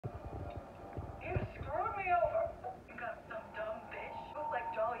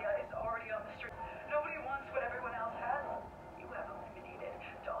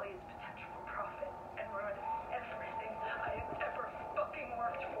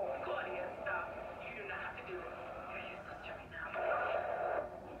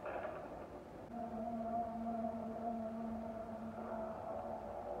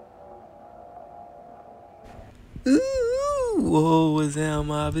Whoa, what's up,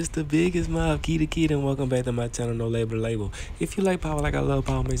 mob? It's the biggest mob, Key the Kid, and welcome back to my channel, No Label Label. If you like power like I love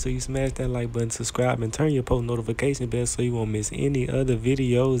power, make sure you smash that like button, subscribe, and turn your post notification bell so you won't miss any other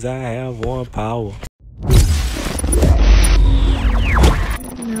videos I have on power.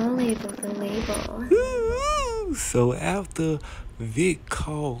 No label, the label. So after Vic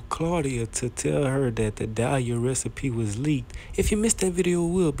called Claudia to tell her that the Dahlia recipe was leaked, if you missed that video, it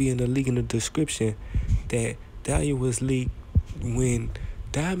will be in the link in the description. That Dahlia was leaked when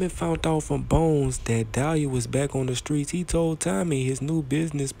Diamond found out from Bones that Dahlia was back on the streets. He told Tommy, his new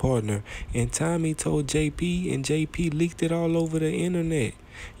business partner, and Tommy told JP, and JP leaked it all over the internet.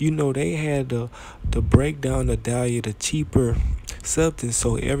 You know, they had the breakdown of Dahlia, the cheaper substance,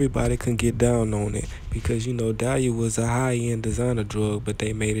 so everybody can get down on it, because you know Dahlia was a high-end designer drug, but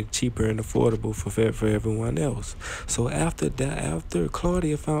they made it cheaper and affordable for everyone else. So after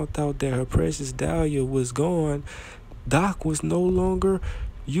Claudia found out that her precious Dahlia was gone, Doc was no longer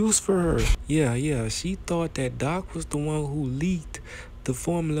used for her. Yeah, she thought that Doc was the one who leaked the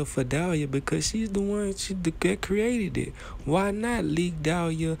formula for Dahlia because she's the one that created it. Why not leak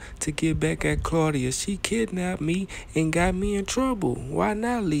Dahlia to get back at Claudia? She kidnapped me and got me in trouble. Why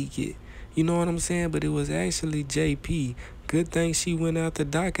not leak it? You know what I'm saying? But it was actually JP. Good thing she went out to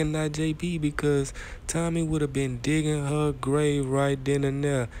Doc and not JP, because Tommy would have been digging her grave right then and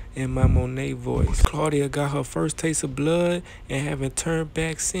there in my Monet voice. Claudia got her first taste of blood and haven't turned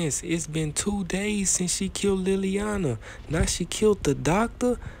back since. It's been 2 days since she killed Liliana. Now she killed the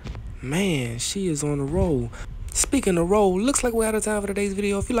doctor? Man, she is on a roll. Speaking of roll, looks like we're out of time for today's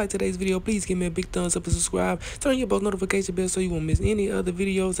video. If you like today's video, please give me a big thumbs up and subscribe. Turn your post notification bell so you won't miss any other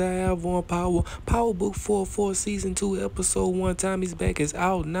videos I have on Power. Power Book 4 Season 2, Episode 1, Tommy's Back is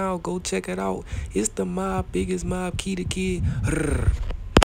out now. Go check it out. It's the mob, biggest mob, Key the Kid.